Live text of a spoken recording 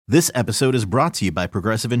This episode is brought to you by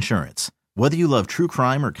Progressive Insurance. Whether you love true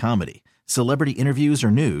crime or comedy, celebrity interviews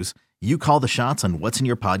or news, you call the shots on what's in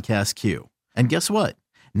your podcast queue. And guess what?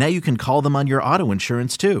 Now you can call them on your auto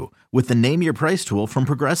insurance too with the Name Your Price tool from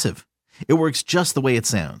Progressive. It works just the way it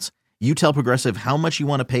sounds. You tell Progressive how much you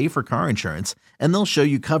want to pay for car insurance, and they'll show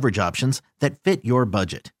you coverage options that fit your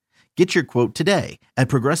budget. Get your quote today at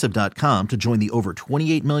Progressive.com to join the over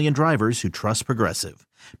 28 million drivers who trust Progressive.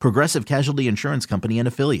 Progressive Casualty Insurance Company and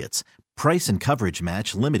Affiliates. Price and coverage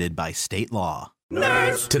match limited by state law.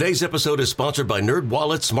 Nerds. Today's episode is sponsored by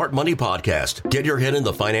NerdWallet's Smart Money Podcast. Get your head in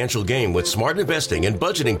the financial game with smart investing and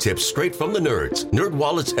budgeting tips straight from the nerds.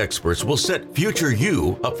 NerdWallet's experts will set future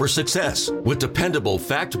you up for success with dependable,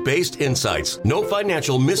 fact-based insights. No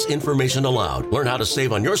financial misinformation allowed. Learn how to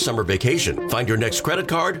save on your summer vacation, find your next credit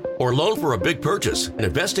card, or loan for a big purchase, and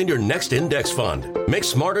invest in your next index fund. Make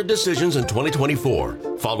smarter decisions in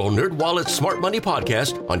 2024. Follow NerdWallet's Smart Money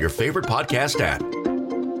Podcast on your favorite podcast app.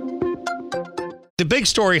 The big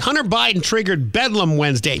story, Hunter Biden triggered Bedlam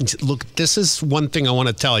Wednesday. Look, this is one thing I want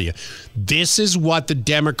to tell you. This is what the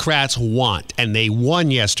Democrats want, and they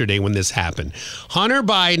won yesterday when this happened. Hunter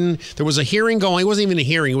Biden, there was a hearing going. It wasn't even a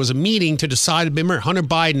hearing. It was a meeting to decide. Remember, Hunter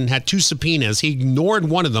Biden had two subpoenas. He ignored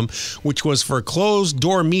one of them, which was for a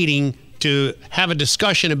closed-door meeting to have a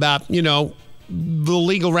discussion about, the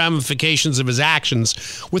legal ramifications of his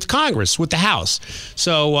actions with Congress, with the House.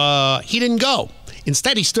 So he didn't go.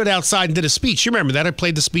 Instead, he stood outside and did a speech. You remember that? I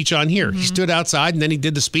played the speech on here. Mm-hmm. He stood outside, and then he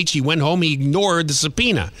did the speech. He went home. He ignored the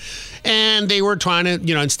subpoena. And they were trying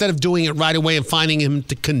to, instead of doing it right away and finding him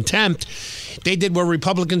to contempt, they did what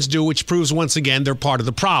Republicans do, which proves once again they're part of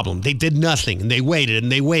the problem. They did nothing, and they waited,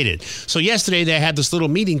 and they waited. So yesterday, they had this little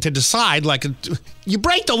meeting to decide, you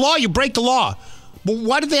break the law, you break the law. Well,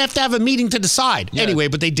 why did they have to have a meeting to decide? Yeah. Anyway,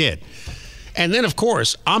 but they did. And then, of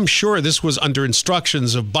course, I'm sure this was under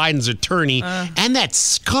instructions of Biden's attorney and that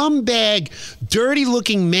scumbag,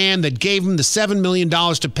 dirty-looking man that gave him the $7 million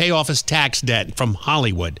to pay off his tax debt from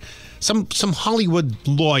Hollywood. Some Hollywood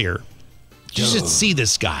lawyer. You should see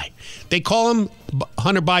this guy. They call him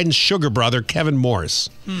Hunter Biden's sugar brother, Kevin Morris.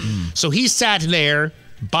 Mm-hmm. So he sat there.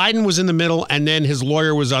 Biden was in the middle, and then his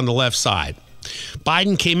lawyer was on the left side.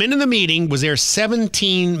 Biden came into the meeting, was there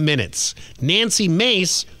 17 minutes. Nancy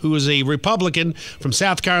Mace, who is a Republican from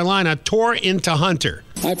South Carolina, tore into Hunter.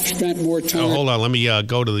 I've spent more time. Hold on, let me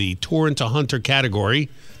go to the tore into Hunter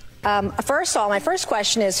category. First of all, my first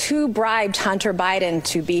question is, who bribed Hunter Biden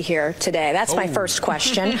to be here today? That's my first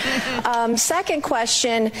question. Second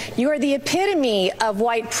question, you are the epitome of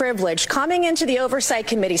white privilege, coming into the Oversight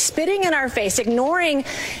Committee, spitting in our face, ignoring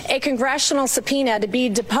a congressional subpoena to be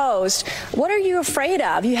deposed. What are you afraid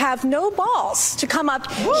of? You have no balls to come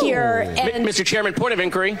up here and... Mr. Chairman, point of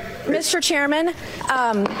inquiry. Mr. Chairman,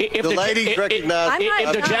 if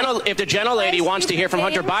the gentlelady wants to hear from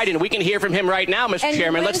Hunter Biden, we can hear from him right now, Mr.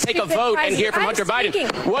 Chairman. Let's take a vote and hear from Hunter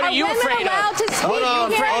Biden. What are you afraid of? Hold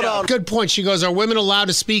on. Good point. She goes, are women allowed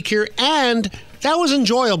to speak here? And that was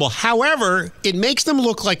enjoyable. However, it makes them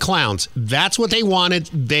look like clowns. That's what they wanted.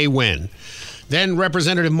 They win. Then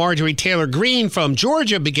Representative Marjorie Taylor Greene from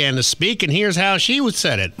Georgia began to speak, and here's how she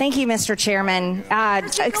said it. Thank you, Mr. Chairman.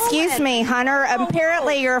 Excuse me, Hunter.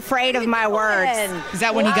 Apparently you're afraid of my words. Is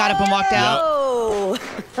that when he got up and walked out?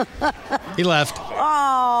 He left.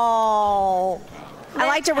 Oh. I'd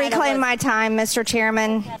like to reclaim my time, Mr.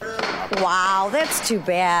 Chairman. Wow, that's too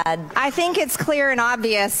bad. I think it's clear and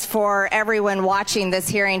obvious for everyone watching this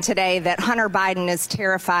hearing today that Hunter Biden is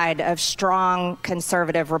terrified of strong,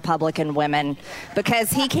 conservative Republican women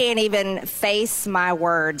because he can't even face my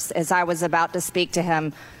words as I was about to speak to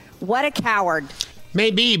him. What a coward.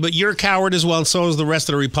 Maybe, but you're a coward as well, and so is the rest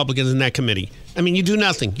of the Republicans in that committee. I mean, you do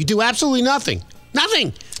nothing. You do absolutely nothing.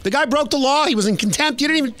 Nothing. The guy broke the law. He was in contempt.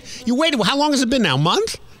 You waited. How long has it been now? A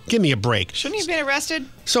month? Give me a break. Shouldn't he have been arrested?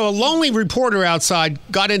 So a lonely reporter outside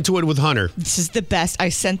got into it with Hunter. This is the best. I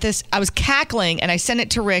sent this. I was cackling, and I sent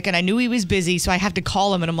it to Rick, and I knew he was busy, so I have to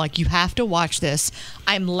call him, and I'm like, you have to watch this.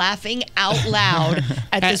 I'm laughing out loud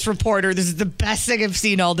at this reporter. This is the best thing I've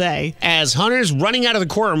seen all day. As Hunter's running out of the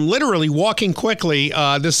courtroom, literally walking quickly,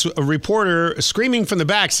 this reporter screaming from the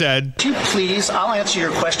back said, Please, I'll answer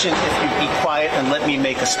your question if you be quiet and let me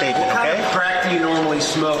make a statement, okay? What kind of crack do you normally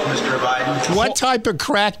smoke, Mr. Biden? What type of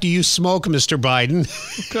crack do you smoke, Mr. Biden?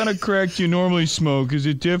 What kind of crack do you normally smoke? Is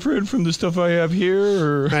it different from the stuff I have here?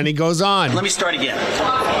 Or? And he goes on. Let me start again.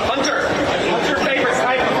 Hunter, what's your favorite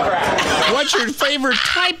type of crack? What's your favorite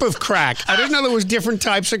type of crack? I didn't know there was different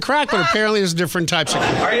types of crack, but apparently there's different types of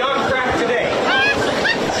crack. Are you on crack today?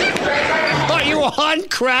 Are you on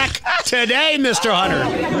crack today, Mr. Hunter?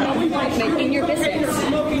 Making your business.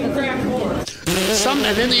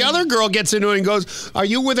 And then the other girl gets into it and goes, "Are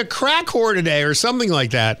you with a crack whore today?" or something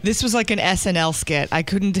like that. This was like an SNL skit. I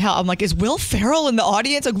couldn't tell. I'm like, is Will Ferrell in the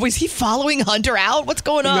audience? Like, was he following Hunter out? What's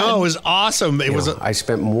going on? No, it was awesome. I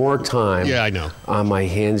spent more time on my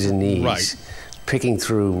hands and knees picking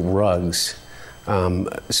through rugs,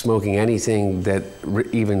 smoking anything that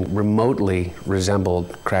even remotely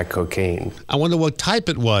resembled crack cocaine. I wonder what type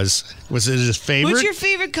it was. Was it his favorite? What's your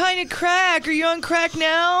favorite kind of crack? Are you on crack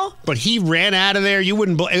now? But he ran out of there. You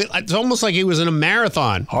wouldn't. It's almost like he was in a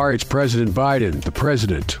marathon. Hi, it's President Biden, the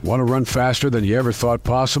president. Want to run faster than you ever thought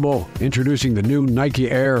possible? Introducing the new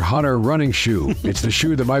Nike Air Hunter running shoe. It's the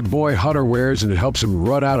shoe that my boy Hunter wears, and it helps him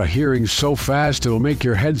run out of hearing so fast it'll make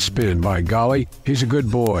your head spin. By golly, he's a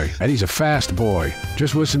good boy, and he's a fast boy.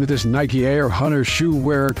 Just listen to this Nike Air Hunter shoe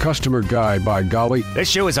wearer customer guide. By golly, this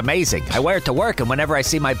shoe is amazing. I wear it to work, and whenever I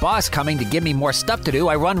see my boss coming to give me more stuff to do,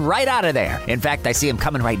 I run right out of there. In fact, I see him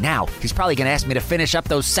coming right now. He's probably going to ask me to finish up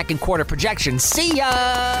those second quarter projections. See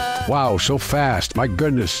ya! Wow, so fast. My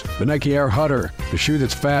goodness. The Nike Air Hunter. The shoe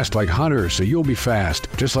that's fast like Hunter, so you'll be fast.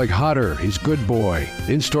 Just like Hunter. He's good boy.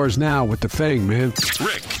 In stores now with the thing, man.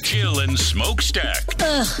 Rick, Jill, and Smokestack.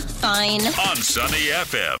 Ugh, fine. On Sunny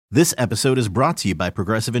FM. This episode is brought to you by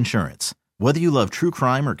Progressive Insurance. Whether you love true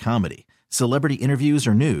crime or comedy, celebrity interviews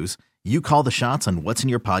or news, you call the shots on what's in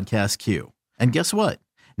your podcast queue. And guess what?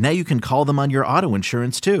 Now you can call them on your auto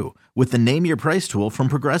insurance too with the Name Your Price tool from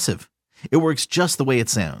Progressive. It works just the way it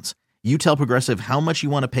sounds. You tell Progressive how much you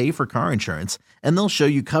want to pay for car insurance, and they'll show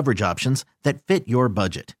you coverage options that fit your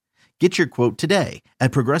budget. Get your quote today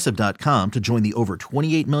at Progressive.com to join the over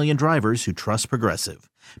 28 million drivers who trust Progressive.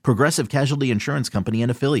 Progressive Casualty Insurance Company and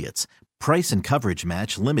Affiliates. Price and coverage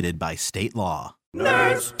match limited by state law.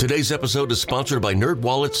 Nerds. Today's episode is sponsored by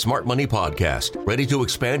NerdWallet's Smart Money Podcast. Ready to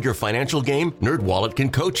expand your financial game? NerdWallet can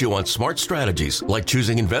coach you on smart strategies like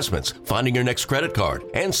choosing investments, finding your next credit card,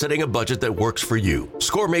 and setting a budget that works for you.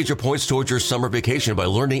 Score major points towards your summer vacation by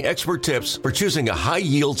learning expert tips for choosing a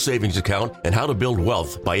high-yield savings account and how to build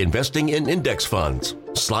wealth by investing in index funds.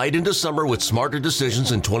 Slide into summer with smarter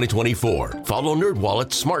decisions in 2024. Follow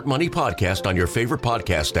NerdWallet's Smart Money Podcast on your favorite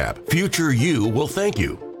podcast app. Future you will thank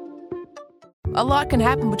you. A lot can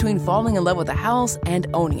happen between falling in love with a house and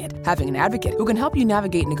owning it. Having an advocate who can help you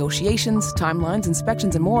navigate negotiations, timelines,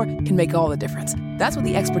 inspections, and more can make all the difference. That's what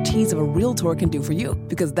the expertise of a Realtor can do for you,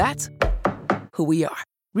 because that's who we are.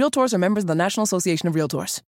 Realtors are members of the National Association of Realtors.